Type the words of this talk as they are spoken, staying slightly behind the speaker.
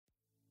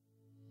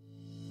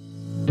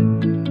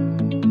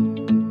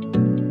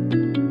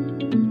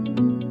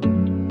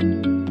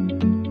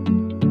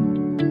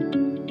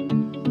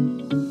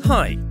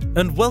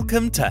And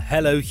welcome to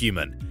Hello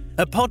Human,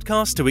 a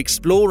podcast to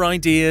explore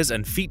ideas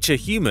and feature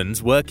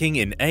humans working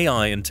in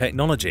AI and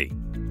technology.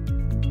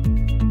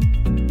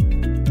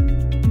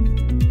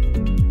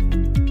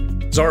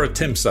 Zara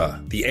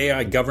Timsa, the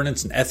AI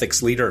governance and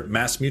ethics leader at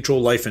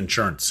MassMutual Life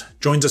Insurance,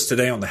 joins us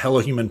today on the Hello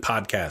Human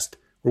podcast,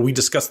 where we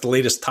discuss the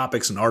latest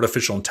topics in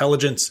artificial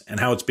intelligence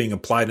and how it's being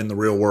applied in the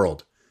real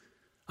world.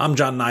 I'm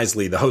John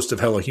Nisley, the host of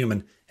Hello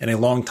Human and a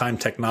longtime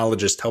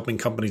technologist helping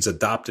companies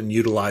adopt and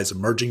utilize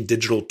emerging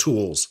digital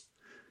tools.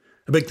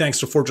 A big thanks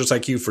to Fortress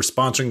IQ for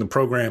sponsoring the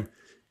program,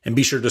 and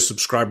be sure to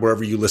subscribe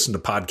wherever you listen to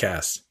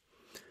podcasts.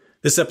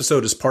 This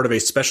episode is part of a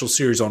special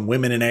series on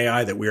women in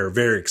AI that we are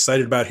very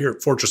excited about here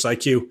at Fortress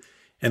IQ,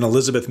 and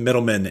Elizabeth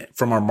Middleman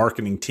from our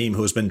marketing team,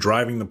 who has been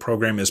driving the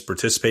program, is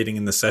participating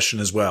in the session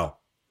as well.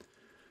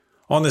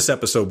 On this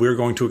episode, we are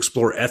going to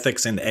explore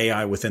ethics and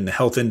AI within the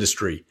health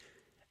industry.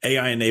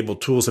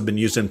 AI-enabled tools have been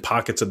used in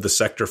pockets of the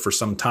sector for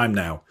some time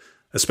now,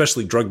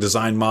 especially drug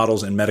design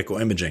models and medical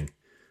imaging.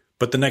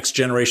 But the next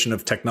generation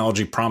of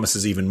technology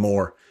promises even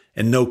more,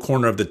 and no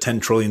corner of the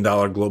 $10 trillion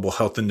global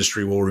health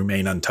industry will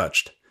remain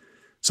untouched.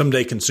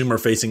 Someday,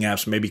 consumer-facing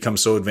apps may become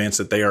so advanced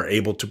that they are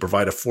able to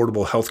provide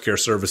affordable healthcare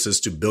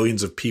services to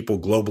billions of people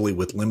globally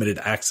with limited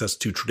access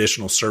to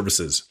traditional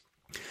services.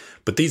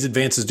 But these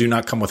advances do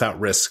not come without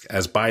risk,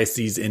 as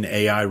biases in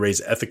AI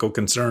raise ethical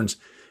concerns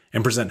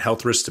and present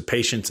health risks to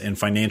patients and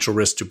financial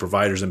risks to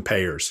providers and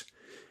payers.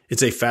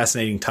 It's a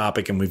fascinating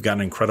topic, and we've got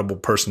an incredible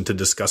person to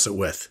discuss it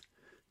with.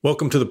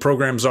 Welcome to the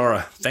program,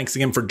 Zara. Thanks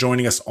again for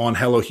joining us on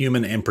Hello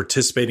Human and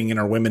participating in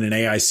our Women in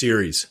AI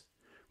series.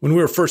 When we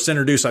were first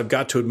introduced, I've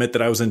got to admit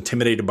that I was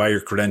intimidated by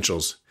your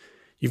credentials.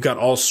 You've got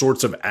all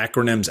sorts of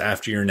acronyms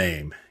after your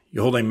name.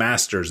 You hold a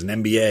master's, an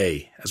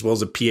MBA, as well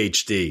as a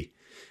PhD,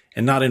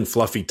 and not in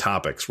fluffy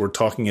topics. We're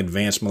talking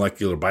advanced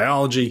molecular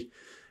biology,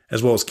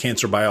 as well as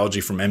cancer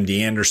biology from MD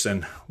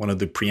Anderson, one of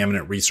the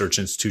preeminent research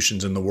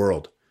institutions in the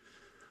world.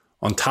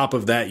 On top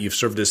of that, you've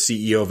served as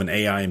CEO of an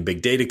AI and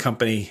big data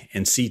company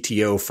and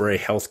CTO for a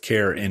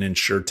healthcare and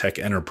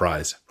insurtech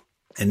enterprise.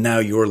 And now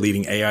you're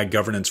leading AI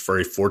governance for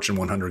a Fortune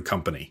 100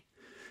 company.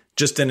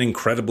 Just an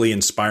incredibly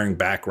inspiring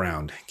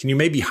background. Can you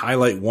maybe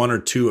highlight one or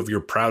two of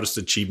your proudest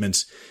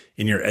achievements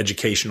in your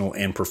educational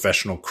and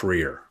professional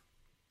career?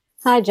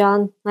 Hi,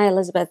 John. Hi,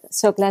 Elizabeth.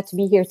 So glad to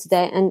be here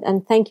today.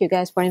 And thank you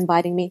guys for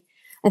inviting me.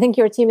 I think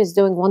your team is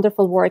doing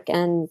wonderful work,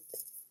 and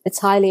it's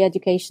highly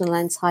educational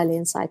and it's highly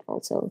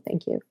insightful. So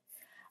thank you.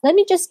 Let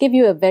me just give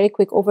you a very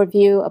quick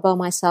overview about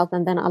myself,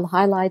 and then I'll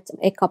highlight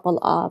a couple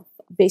of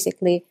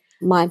basically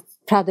my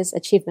proudest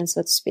achievements,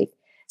 so to speak.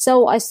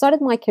 So I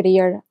started my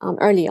career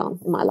early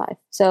on in my life.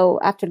 So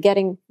after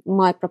getting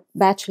my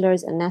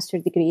bachelor's and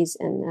master's degrees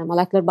in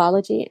molecular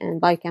biology and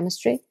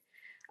biochemistry,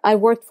 I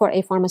worked for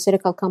a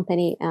pharmaceutical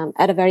company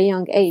at a very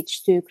young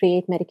age to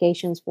create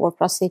medications for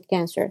prostate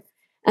cancer.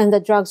 And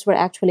the drugs were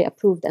actually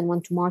approved and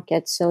went to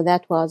market. So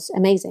that was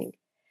amazing.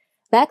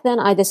 Back then,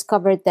 I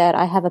discovered that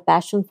I have a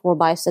passion for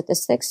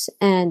biostatistics,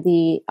 and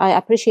I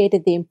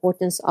appreciated the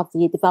importance of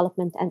the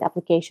development and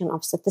application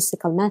of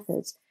statistical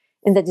methods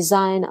in the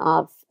design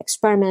of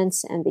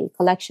experiments and the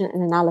collection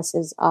and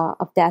analysis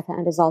of data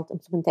and result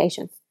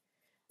implementation.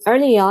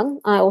 Early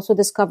on, I also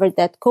discovered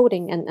that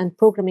coding and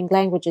programming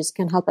languages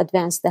can help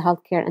advance the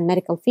healthcare and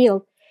medical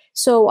field.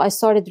 So I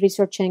started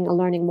researching and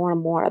learning more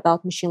and more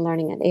about machine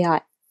learning and AI.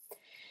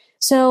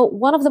 So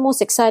one of the most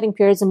exciting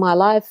periods in my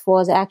life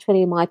was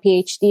actually my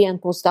PhD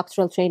and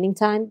postdoctoral training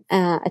time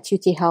at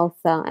UT Health,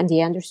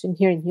 MD Anderson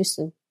here in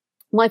Houston.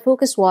 My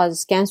focus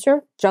was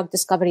cancer, drug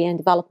discovery and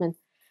development,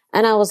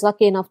 and I was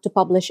lucky enough to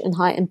publish in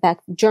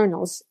high-impact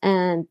journals.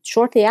 And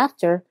shortly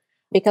after,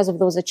 because of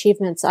those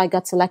achievements, I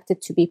got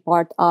selected to be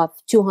part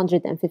of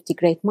 250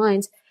 Great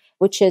Minds,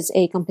 which is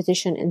a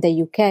competition in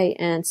the UK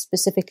and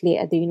specifically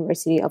at the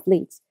University of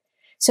Leeds.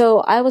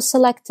 So I was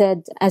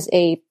selected as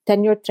a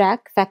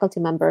tenure-track faculty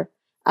member.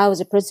 I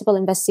was a principal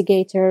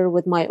investigator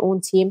with my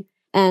own team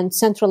and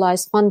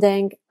centralized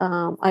funding.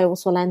 I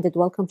also landed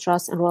Wellcome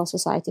Trust and Royal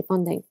Society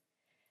funding.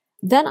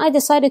 Then I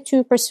decided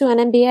to pursue an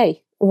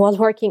MBA while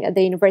working at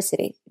the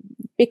university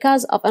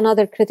because of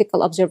another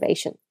critical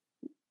observation.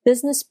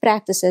 Business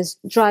practices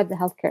drive the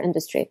healthcare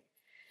industry.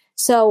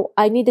 So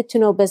I needed to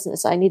know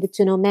business. I needed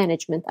to know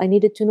management. I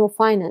needed to know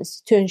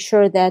finance to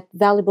ensure that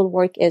valuable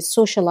work is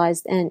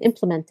socialized and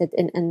implemented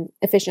in an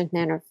efficient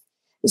manner.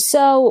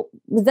 So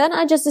then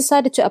I just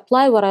decided to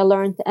apply what I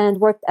learned and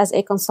worked as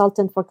a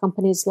consultant for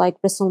companies like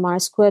Bristol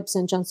Myers Squibb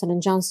and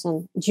Johnson &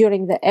 Johnson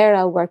during the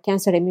era where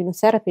cancer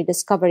immunotherapy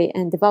discovery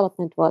and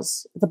development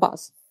was the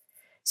buzz.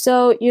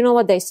 So you know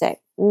what they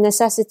say,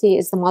 necessity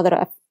is the mother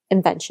of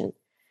invention.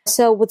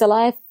 So with the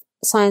life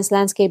science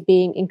landscape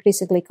being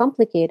increasingly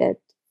complicated,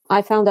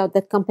 I found out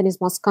that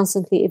companies must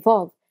constantly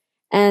evolve.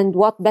 And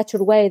what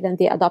better way than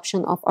the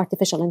adoption of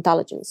artificial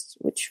intelligence,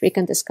 which we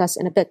can discuss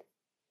in a bit.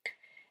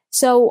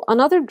 So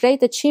another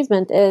great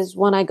achievement is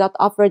when I got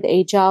offered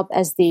a job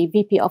as the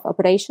VP of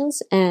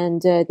Operations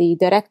and the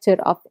Director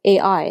of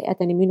AI at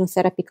an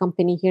immunotherapy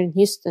company here in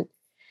Houston.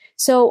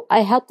 So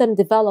I helped them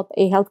develop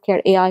a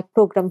healthcare AI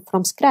program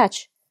from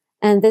scratch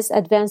And this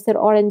advanced their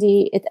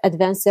R&D, it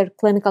advanced their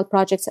clinical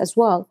projects as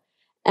well.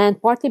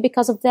 And partly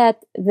because of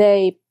that,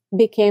 they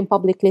became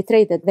publicly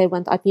traded. They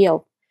went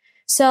IPO.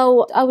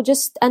 So I would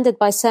just end it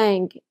by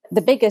saying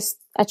the biggest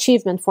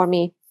achievement for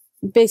me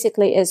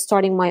basically is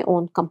starting my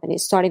own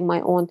companies, starting my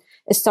own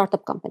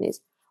startup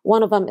companies.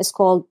 One of them is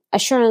called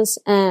Assurance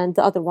and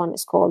the other one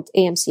is called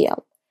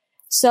AMCL.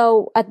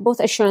 So at both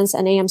Assurance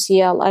and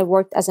AMCL, I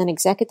worked as an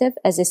executive,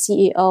 as a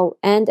CEO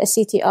and a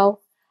CTO.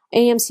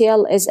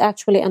 AMCL is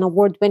actually an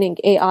award-winning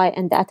AI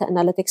and data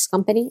analytics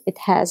company. It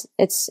has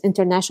its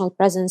international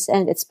presence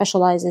and it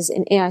specializes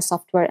in AI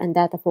software and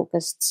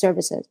data-focused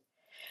services.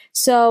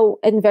 So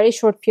in a very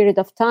short period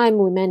of time,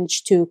 we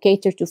managed to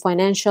cater to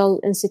financial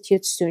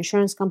institutes, to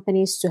insurance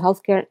companies, to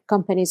healthcare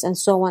companies, and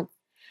so on.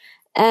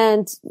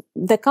 And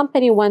the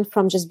company went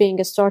from just being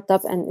a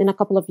startup, and in a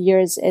couple of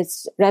years,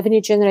 it's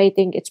revenue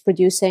generating, it's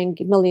producing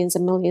millions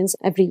and millions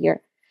every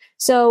year.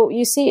 So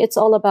you see, it's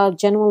all about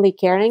genuinely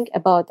caring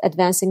about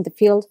advancing the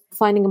field,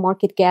 finding a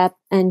market gap,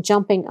 and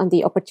jumping on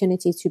the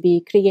opportunity to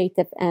be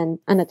creative and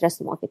address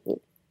the market need.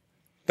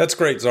 That's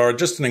great, Zara.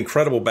 Just an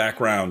incredible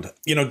background.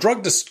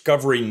 Drug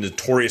discovery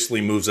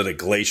notoriously moves at a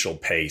glacial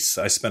pace.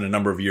 I spent a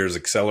number of years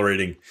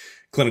accelerating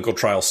clinical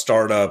trial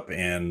startup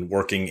and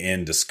working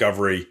in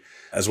discovery,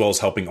 as well as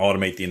helping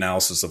automate the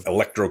analysis of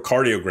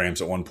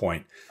electrocardiograms at one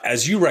point.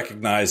 As you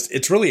recognized,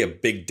 it's really a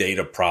big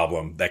data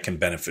problem that can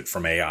benefit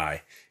from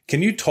AI.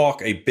 Can you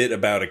talk a bit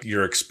about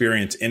your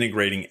experience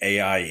integrating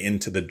AI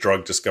into the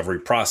drug discovery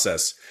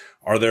process?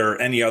 Are there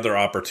any other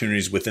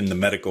opportunities within the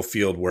medical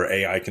field where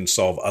AI can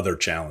solve other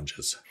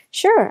challenges?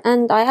 Sure.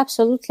 And I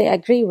absolutely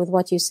agree with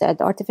what you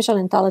said. Artificial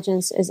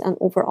intelligence is an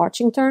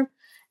overarching term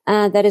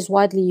that is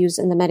widely used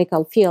in the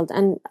medical field.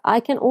 And I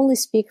can only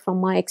speak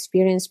from my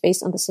experience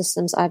based on the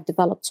systems I've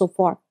developed so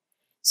far.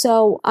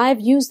 So I've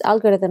used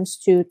algorithms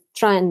to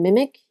try and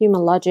mimic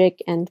human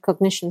logic and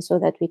cognition so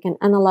that we can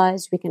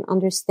analyze, we can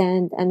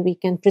understand, and we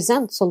can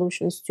present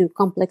solutions to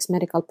complex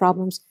medical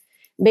problems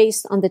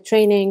based on the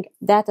training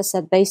data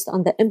set, based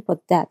on the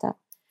input data.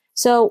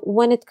 So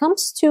when it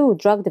comes to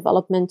drug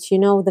development,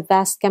 the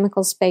vast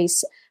chemical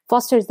space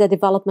fosters the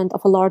development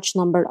of a large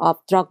number of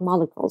drug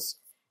molecules.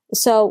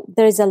 So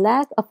there is a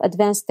lack of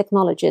advanced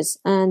technologies,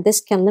 and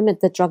this can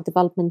limit the drug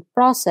development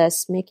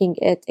process, making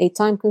it a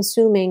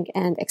time-consuming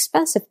and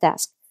expensive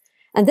task.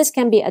 And this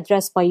can be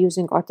addressed by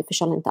using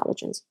artificial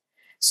intelligence.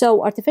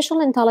 So artificial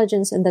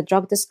intelligence in the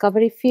drug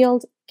discovery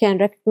field can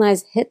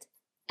recognize hit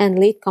and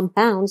lead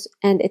compounds,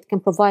 and it can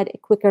provide a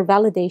quicker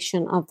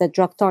validation of the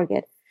drug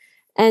target,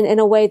 and in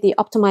a way, the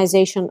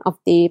optimization of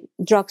the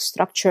drug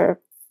structure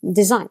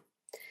design.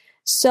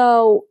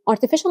 So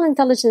artificial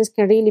intelligence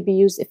can really be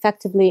used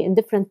effectively in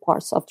different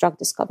parts of drug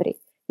discovery.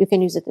 You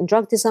can use it in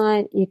drug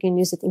design, you can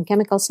use it in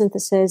chemical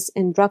synthesis,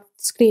 in drug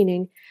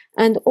screening,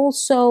 and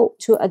also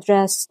to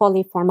address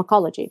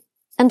polypharmacology.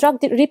 And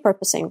drug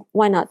repurposing,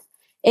 why not?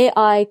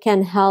 AI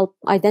can help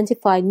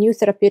identify new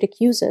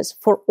therapeutic uses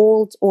for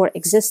old or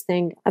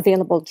existing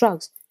available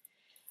drugs.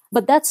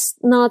 But that's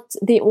not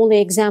the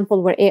only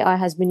example where AI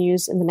has been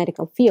used in the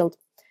medical field.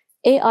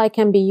 AI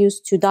can be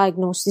used to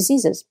diagnose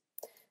diseases.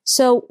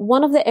 So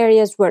one of the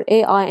areas where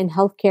AI in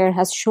healthcare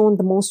has shown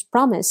the most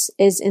promise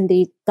is in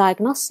the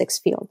diagnostics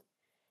field.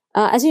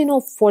 As you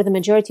know, for the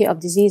majority of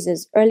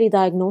diseases, early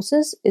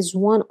diagnosis is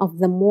one of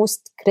the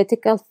most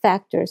critical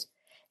factors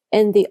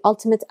in the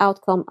ultimate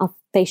outcome of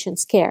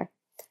patients' care.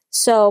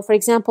 So, for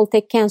example,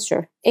 take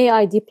cancer.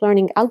 AI deep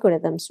learning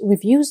algorithms,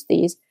 we've used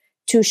these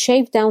to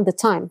shave down the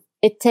time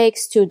it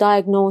takes to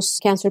diagnose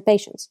cancer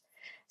patients.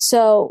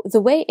 So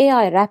the way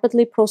AI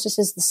rapidly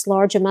processes this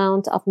large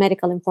amount of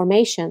medical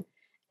information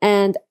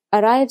and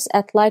arrives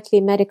at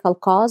likely medical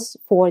cause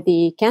for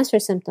the cancer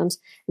symptoms,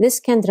 this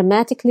can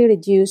dramatically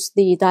reduce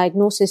the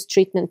diagnosis,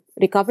 treatment,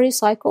 recovery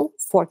cycle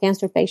for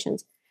cancer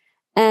patients.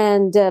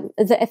 And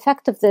the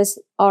effect of this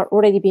are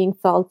already being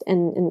felt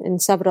in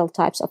several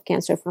types of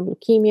cancer, from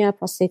leukemia,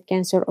 prostate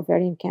cancer,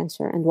 ovarian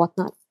cancer, and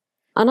whatnot.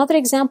 Another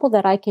example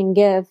that I can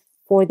give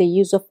for the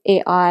use of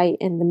AI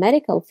in the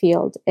medical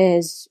field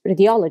is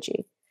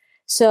radiology.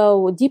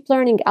 So deep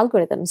learning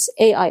algorithms,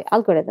 AI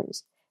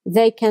algorithms,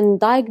 they can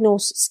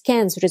diagnose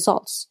scans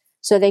results.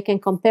 So they can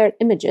compare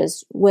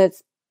images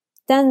with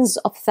tens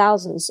of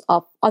thousands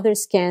of other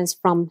scans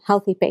from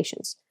healthy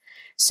patients.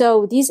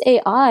 So these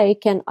AI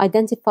can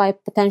identify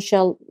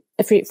potential,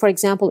 for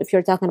example, if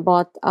you're talking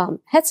about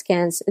head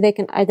scans, they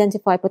can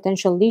identify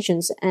potential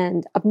lesions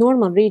and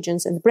abnormal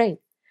regions in the brain.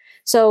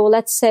 So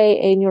let's say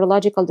a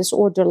neurological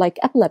disorder like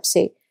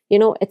epilepsy,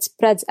 it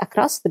spreads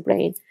across the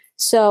brain.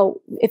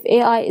 So if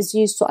AI is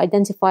used to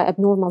identify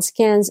abnormal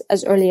scans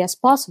as early as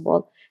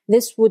possible,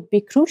 this would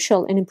be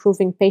crucial in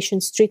improving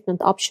patients' treatment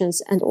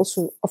options and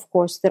also, of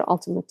course, their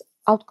ultimate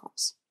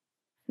outcomes.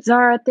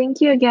 Zara,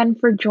 thank you again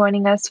for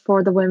joining us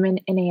for the Women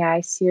in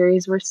AI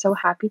series. We're so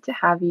happy to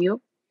have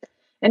you.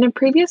 In a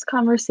previous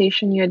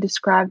conversation, you had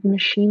described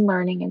machine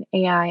learning and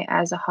AI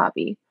as a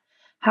hobby.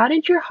 How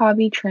did your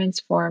hobby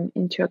transform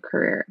into a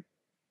career?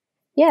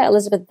 Yeah,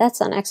 Elizabeth,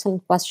 that's an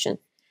excellent question.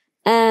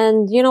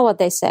 And you know what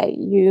they say,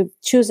 you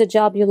choose a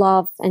job you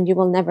love and you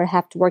will never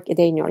have to work a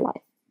day in your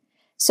life.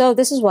 So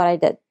this is what I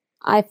did.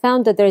 I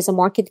found that there is a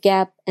market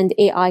gap and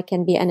AI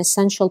can be an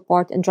essential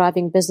part in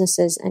driving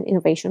businesses and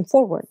innovation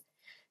forward.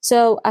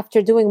 So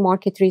after doing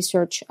market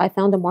research, I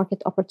found a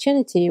market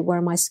opportunity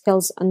where my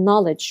skills and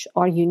knowledge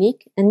are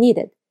unique and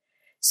needed.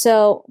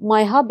 So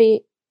my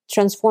hobby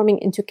transforming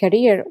into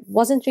career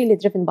wasn't really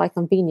driven by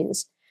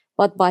convenience,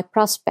 but by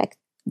prospect,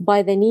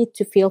 by the need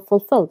to feel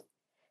fulfilled.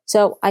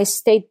 So I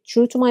stayed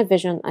true to my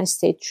vision. I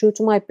stayed true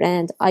to my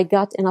brand. I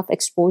got enough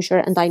exposure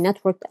and I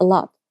networked a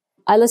lot.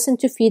 I listened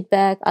to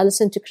feedback. I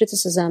listened to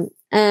criticism.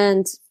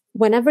 And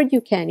whenever you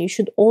can, you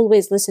should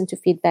always listen to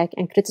feedback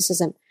and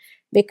criticism,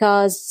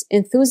 because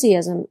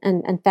enthusiasm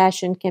and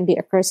passion can be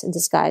a curse in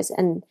disguise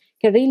and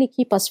can really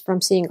keep us from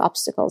seeing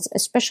obstacles,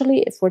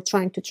 especially if we're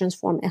trying to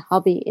transform a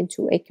hobby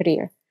into a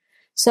career.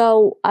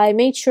 So I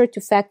made sure to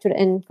factor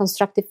in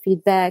constructive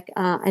feedback.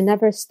 I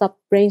never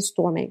stopped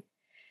brainstorming.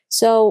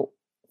 So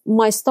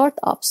my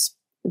startups,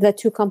 the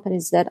two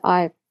companies that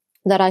I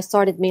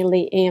started,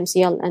 mainly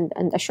AMCL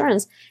and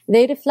Assurance,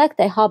 they reflect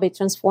a hobby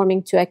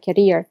transforming to a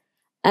career.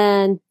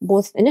 And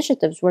both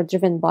initiatives were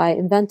driven by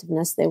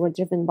inventiveness. They were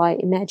driven by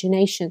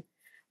imagination.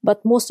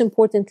 But most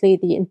importantly,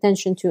 the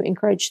intention to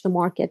encourage the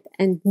market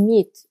and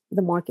meet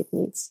the market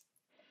needs.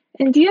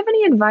 And do you have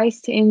any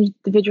advice to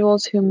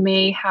individuals who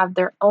may have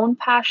their own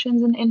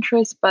passions and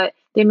interests, but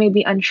they may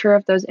be unsure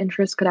if those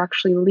interests could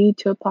actually lead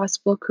to a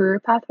possible career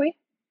pathway?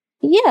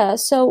 Yeah,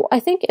 so I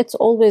think it's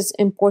always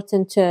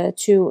important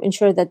to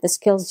ensure that the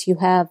skills you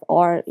have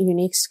are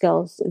unique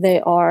skills. They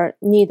are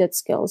needed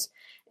skills.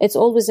 It's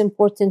always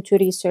important to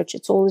research.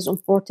 It's always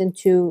important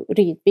to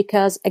read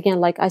because, again,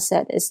 like I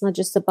said, it's not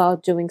just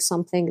about doing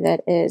something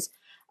that is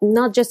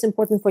not just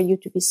important for you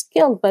to be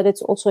skilled, but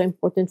it's also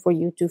important for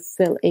you to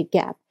fill a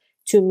gap,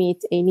 to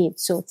meet a need.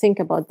 So think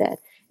about that.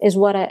 Is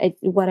what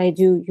I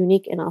do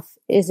unique enough?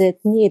 Is it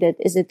needed?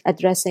 Is it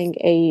addressing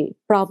a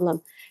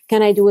problem?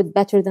 Can I do it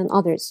better than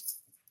others?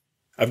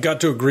 I've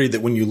got to agree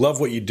that when you love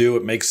what you do,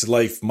 it makes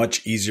life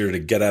much easier to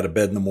get out of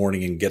bed in the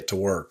morning and get to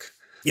work.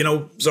 You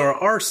know, Zara,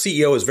 our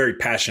CEO is very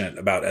passionate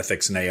about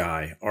ethics and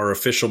AI. Our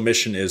official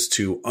mission is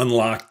to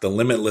unlock the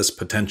limitless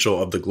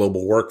potential of the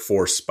global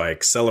workforce by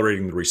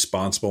accelerating the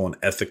responsible and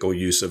ethical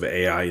use of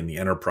AI in the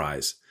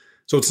enterprise.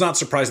 So it's not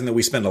surprising that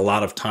we spend a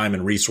lot of time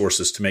and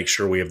resources to make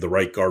sure we have the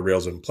right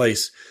guardrails in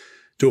place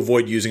to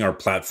avoid using our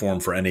platform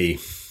for any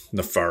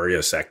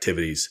nefarious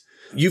activities.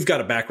 You've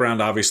got a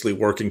background, obviously,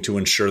 working to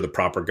ensure the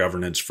proper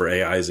governance for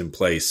AI is in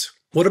place.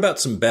 What about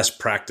some best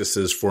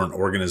practices for an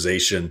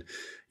organization,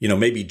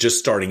 maybe just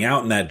starting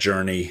out in that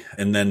journey,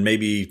 and then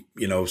maybe,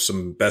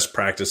 some best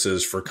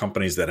practices for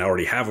companies that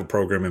already have a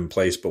program in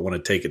place but want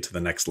to take it to the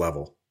next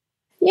level?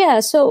 Yeah,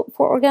 so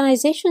for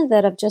organizations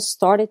that have just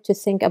started to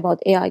think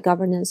about AI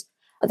governance,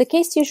 the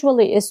case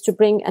usually is to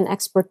bring an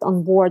expert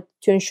on board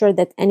to ensure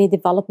that any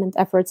development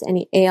efforts,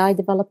 any AI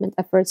development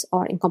efforts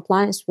are in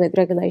compliance with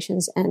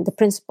regulations and the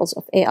principles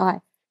of AI.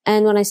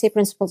 And when I say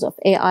principles of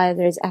AI,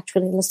 there is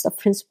actually a list of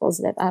principles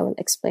that I will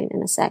explain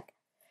in a sec.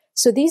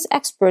 So these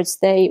experts,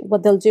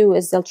 what they'll do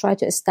is they'll try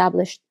to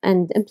establish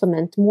and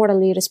implement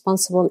morally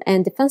responsible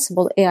and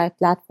defensible AI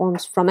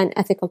platforms from an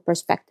ethical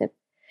perspective.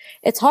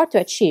 It's hard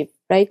to achieve,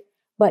 right?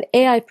 But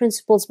AI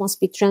principles must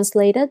be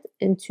translated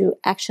into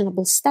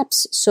actionable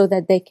steps so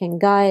that they can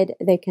guide,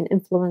 they can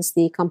influence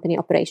the company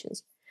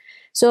operations.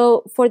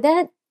 So for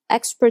that,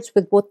 experts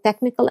with both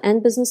technical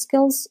and business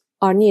skills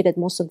are needed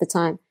most of the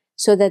time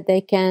so that they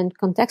can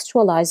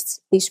contextualize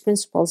these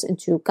principles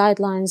into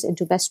guidelines,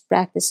 into best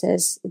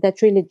practices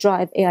that really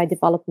drive AI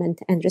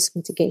development and risk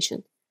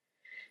mitigation.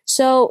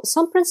 So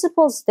some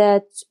principles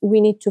that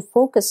we need to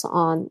focus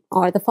on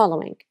are the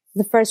following.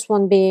 The first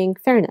one being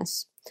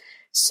fairness.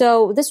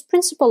 So this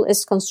principle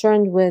is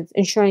concerned with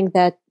ensuring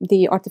that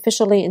the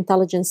artificially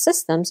intelligent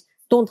systems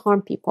don't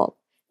harm people,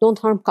 don't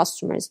harm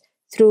customers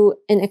through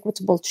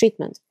inequitable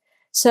treatment.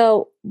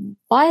 So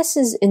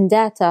biases in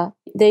data,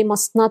 they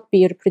must not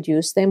be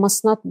reproduced. They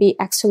must not be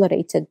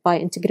accelerated by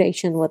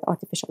integration with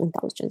artificial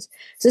intelligence.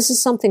 So this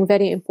is something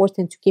very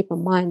important to keep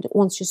in mind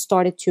once you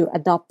started to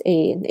adopt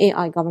an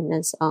AI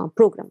governance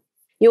program.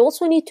 You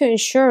also need to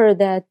ensure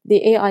that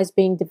the AIs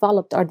being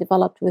developed are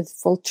developed with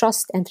full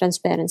trust and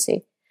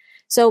transparency.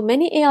 So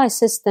many AI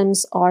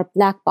systems are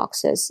black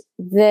boxes.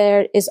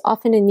 There is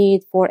often a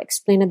need for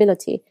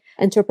explainability,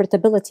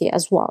 interpretability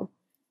as well.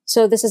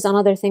 So this is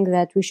another thing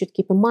that we should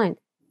keep in mind.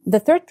 The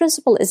third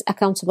principle is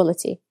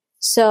accountability.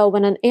 So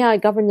when an AI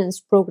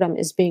governance program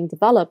is being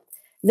developed,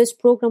 this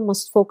program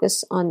must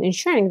focus on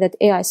ensuring that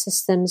AI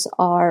systems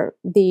are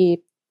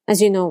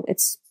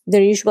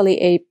they're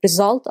usually a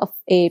result of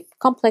a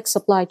complex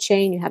supply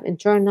chain. You have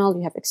internal,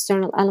 you have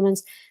external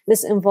elements.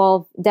 This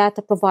involves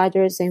data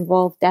providers, they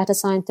involve data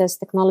scientists,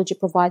 technology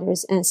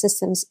providers, and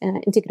systems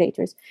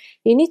integrators.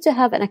 You need to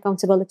have an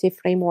accountability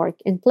framework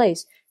in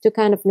place to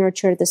kind of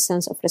nurture the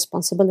sense of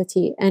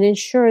responsibility and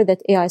ensure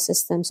that AI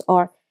systems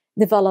are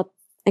developed,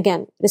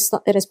 again,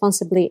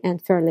 responsibly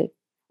and fairly.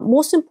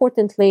 Most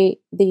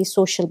importantly, the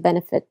social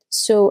benefit.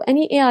 So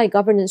any AI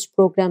governance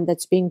program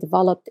that's being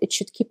developed, it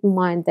should keep in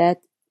mind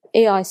that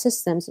AI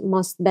systems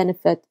must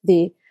benefit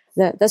the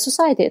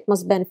society. It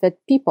must benefit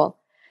people.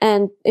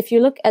 And if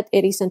you look at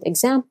a recent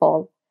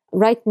example,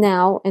 right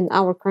now in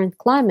our current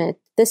climate,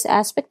 this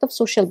aspect of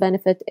social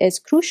benefit is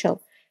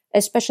crucial,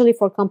 especially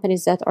for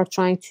companies that are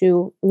trying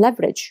to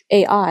leverage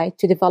AI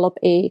to develop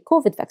a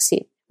COVID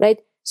vaccine, right?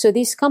 So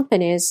these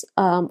companies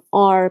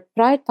are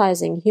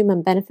prioritizing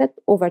human benefit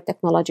over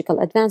technological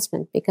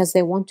advancement because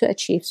they want to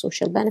achieve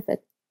social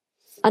benefit.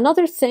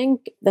 Another thing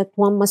that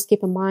one must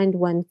keep in mind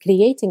when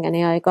creating an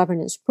AI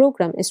governance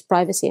program is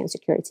privacy and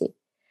security.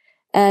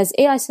 As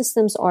AI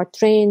systems are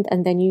trained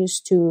and then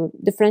used to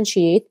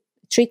differentiate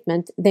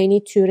treatment, they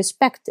need to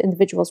respect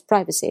individuals'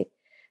 privacy.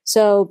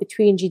 So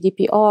between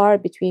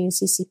GDPR, between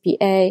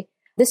CCPA,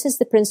 this is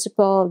the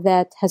principle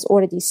that has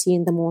already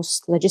seen the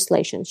most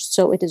legislation.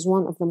 So it is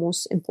one of the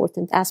most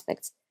important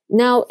aspects.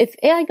 Now, if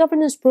AI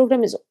governance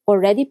program is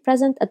already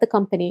present at the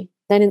company,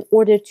 then in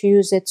order to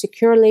use it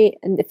securely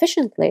and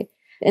efficiently,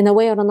 in a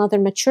way or another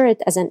mature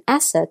it as an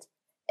asset,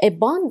 a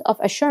bond of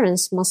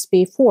assurance must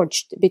be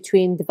forged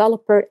between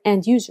developer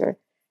and user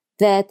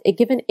that a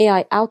given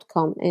AI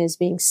outcome is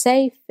being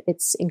safe,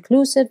 it's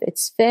inclusive,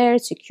 it's fair,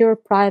 secure,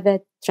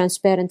 private,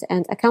 transparent,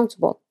 and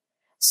accountable.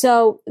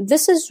 So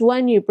this is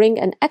when you bring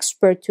an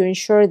expert to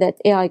ensure that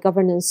AI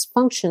governance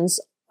functions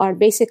are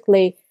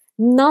basically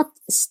not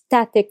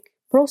static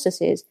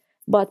processes,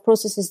 but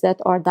processes that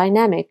are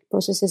dynamic,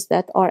 processes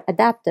that are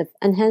adaptive,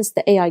 and hence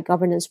the AI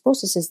governance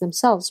processes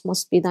themselves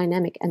must be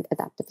dynamic and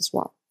adaptive as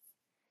well.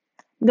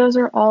 Those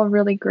are all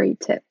really great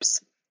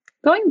tips.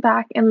 Going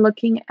back and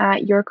looking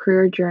at your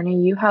career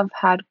journey, you have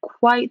had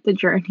quite the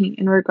journey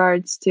in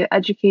regards to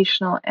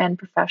educational and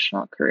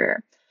professional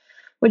career.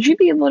 Would you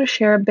be able to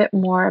share a bit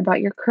more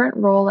about your current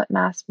role at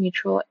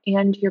MassMutual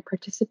and your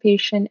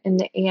participation in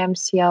the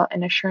AMCL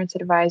and Assurance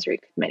Advisory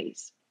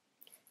Committees?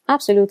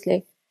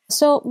 Absolutely.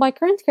 So my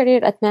current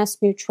career at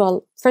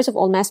MassMutual, first of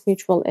all,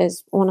 MassMutual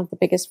is one of the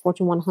biggest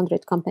Fortune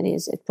 100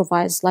 companies. It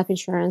provides life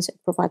insurance, it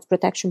provides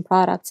protection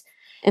products,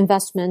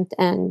 investment,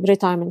 and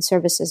retirement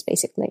services,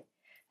 basically.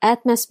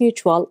 At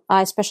MassMutual,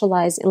 I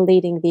specialize in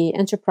leading the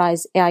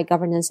Enterprise AI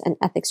Governance and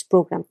Ethics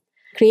program,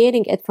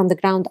 creating it from the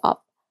ground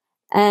up.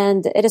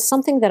 And it is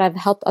something that I've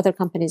helped other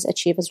companies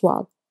achieve as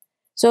well.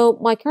 So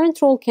my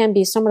current role can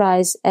be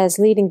summarized as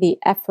leading the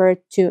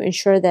effort to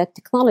ensure that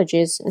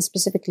technologies, and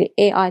specifically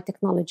AI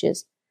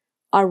technologies,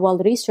 are well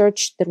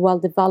researched, they're well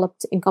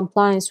developed in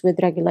compliance with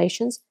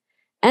regulations,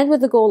 and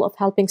with the goal of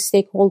helping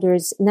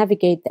stakeholders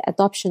navigate the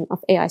adoption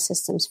of AI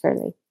systems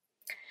fairly.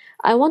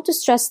 I want to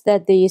stress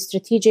that the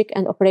strategic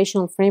and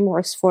operational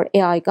frameworks for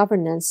AI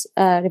governance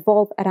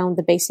revolve around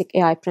the basic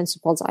AI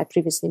principles I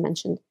previously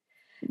mentioned.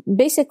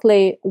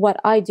 Basically, what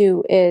I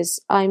do is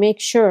I make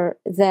sure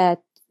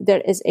that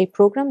there is a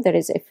program, there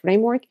is a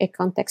framework, a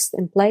context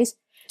in place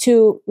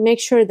to make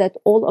sure that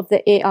all of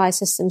the AI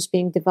systems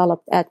being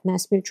developed at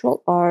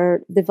MassMutual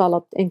are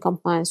developed in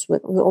compliance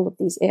with all of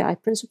these AI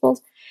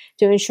principles,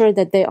 to ensure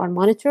that they are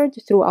monitored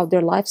throughout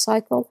their life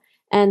cycle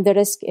and the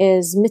risk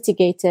is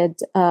mitigated,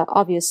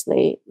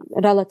 obviously,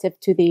 relative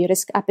to the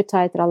risk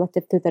appetite,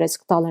 relative to the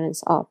risk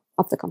tolerance of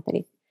the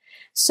company.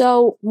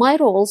 So my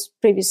roles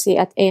previously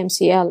at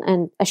AMCL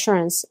and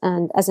Assurance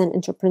and as an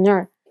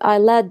entrepreneur, I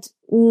led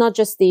not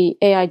just the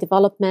AI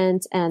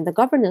development and the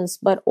governance,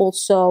 but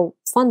also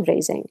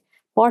fundraising,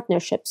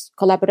 partnerships,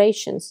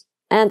 collaborations,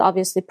 and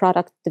obviously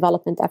product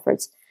development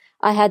efforts.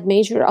 I had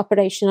major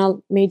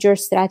operational, major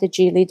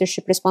strategy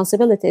leadership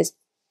responsibilities.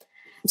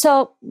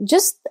 So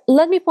just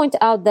let me point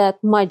out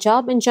that my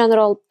job in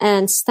general,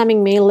 and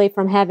stemming mainly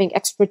from having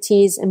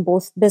expertise in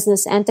both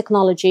business and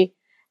technology,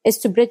 is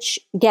to bridge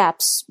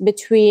gaps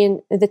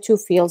between the two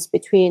fields,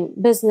 between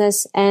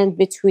business and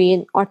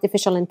between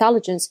artificial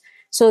intelligence,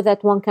 so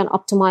that one can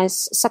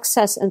optimize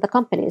success in the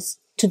companies,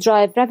 to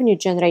drive revenue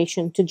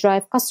generation, to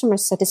drive customer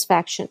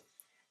satisfaction.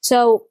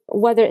 So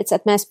whether it's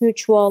at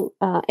MassMutual,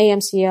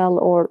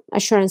 AMCL, or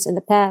Assurance in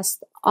the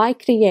past, I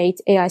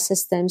create AI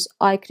systems,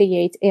 I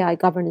create AI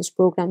governance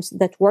programs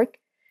that work,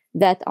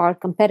 that are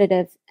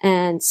competitive,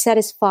 and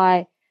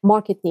satisfy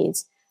market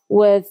needs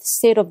with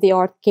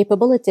state-of-the-art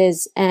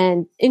capabilities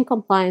and in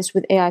compliance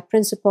with AI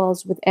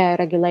principles, with AI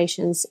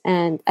regulations,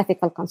 and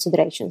ethical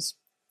considerations.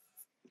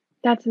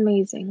 That's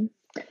amazing.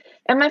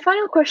 And my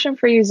final question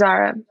for you,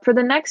 Zara, for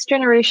the next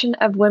generation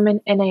of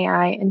women in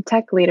AI and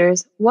tech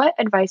leaders, what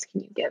advice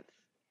can you give?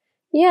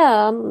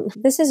 Yeah,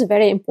 this is a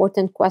very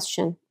important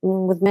question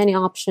with many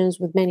options,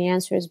 with many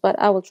answers, but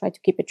I will try to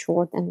keep it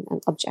short and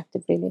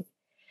objective, really.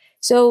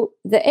 So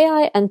the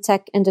AI and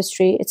tech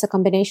industry, it's a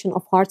combination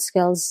of hard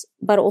skills,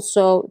 but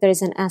also there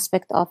is an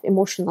aspect of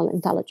emotional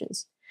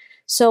intelligence.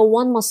 So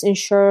one must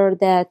ensure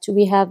that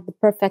we have the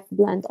perfect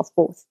blend of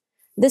both.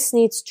 This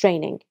needs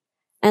training.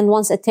 And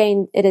once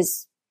attained, it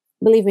is,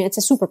 believe me, it's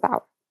a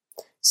superpower.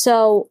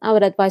 So I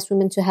would advise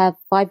women to have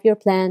a 5-year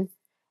plan,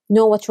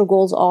 know what your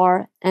goals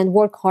are, and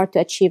work hard to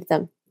achieve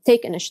them.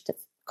 Take initiative,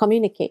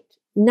 communicate,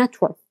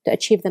 network to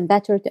achieve them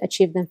better, to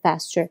achieve them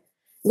faster.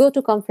 Go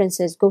to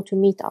conferences, go to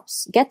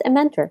meetups, get a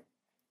mentor.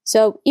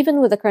 So even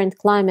with the current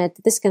climate,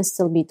 this can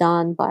still be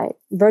done by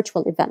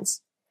virtual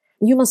events.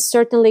 You must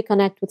certainly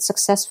connect with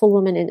successful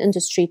women in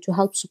industry to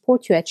help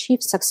support you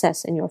achieve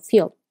success in your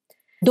field.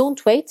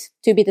 Don't wait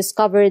to be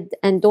discovered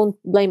and don't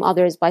blame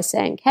others by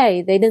saying,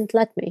 hey, they didn't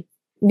let me.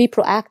 Be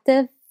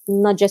proactive,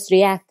 not just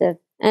reactive.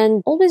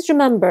 And always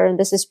remember, and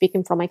this is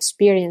speaking from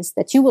experience,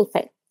 that you will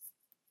fail.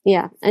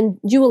 Yeah, and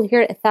you will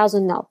hear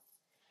 1,000 no.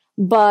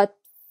 But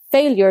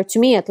failure, to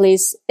me at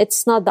least,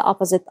 it's not the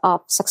opposite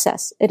of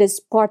success. It is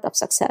part of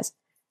success.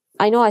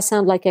 I know I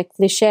sound like a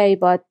cliche,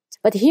 but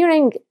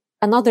hearing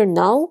another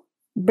no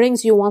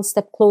brings you one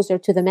step closer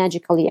to the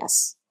magical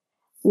yes,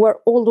 where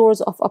all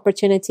doors of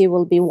opportunity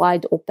will be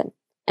wide open.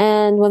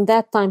 And when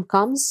that time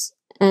comes,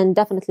 and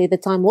definitely the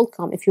time will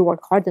come if you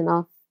work hard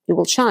enough, you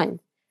will shine.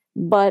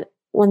 But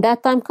when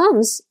that time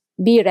comes,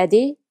 be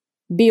ready,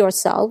 be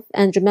yourself,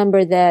 and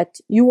remember that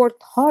you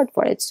worked hard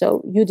for it,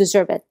 so you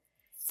deserve it.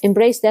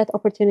 Embrace that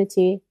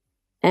opportunity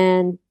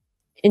and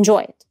enjoy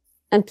it.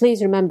 And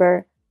please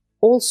remember,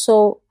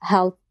 also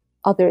help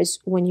others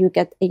when you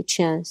get a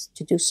chance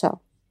to do so.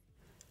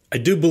 I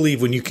do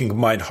believe when you can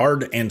combine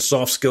hard and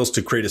soft skills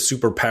to create a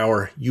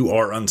superpower, you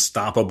are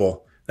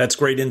unstoppable. That's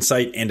great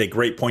insight and a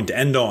great point to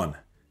end on.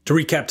 To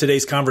recap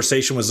today's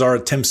conversation with Zara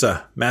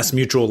Timsa,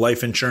 MassMutual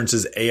Life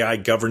Insurance's AI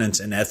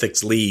governance and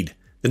ethics lead.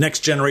 The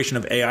next generation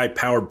of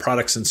AI-powered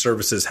products and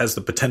services has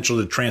the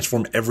potential to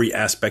transform every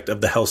aspect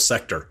of the health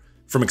sector,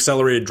 from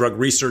accelerated drug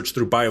research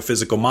through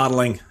biophysical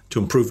modeling, to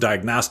improved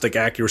diagnostic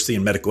accuracy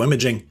in medical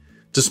imaging,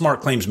 to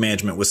smart claims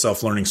management with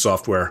self-learning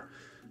software.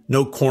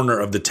 No corner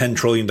of the $10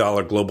 trillion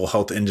global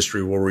health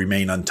industry will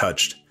remain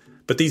untouched.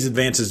 But these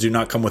advances do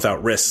not come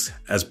without risks,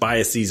 as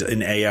biases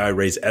in AI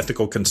raise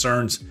ethical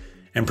concerns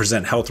and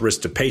present health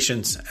risks to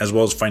patients, as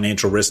well as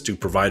financial risks to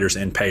providers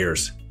and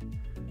payers.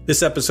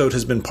 This episode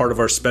has been part of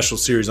our special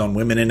series on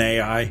women in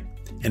AI,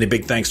 and a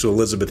big thanks to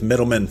Elizabeth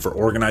Middleman for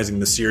organizing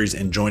the series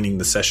and joining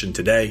the session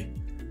today.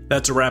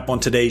 That's a wrap on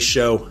today's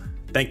show.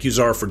 Thank you,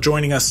 Zara, for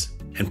joining us,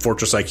 and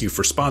Fortress IQ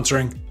for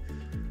sponsoring.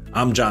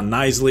 I'm John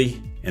Knisely,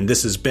 and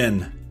this has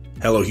been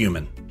Hello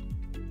Human.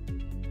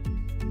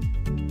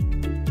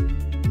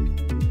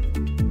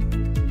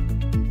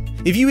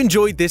 If you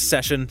enjoyed this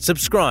session,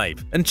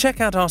 subscribe and check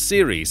out our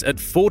series at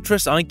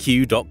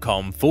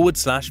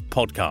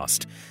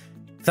fortressiq.com/podcast.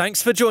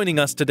 Thanks for joining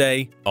us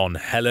today on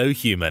Hello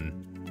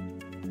Human.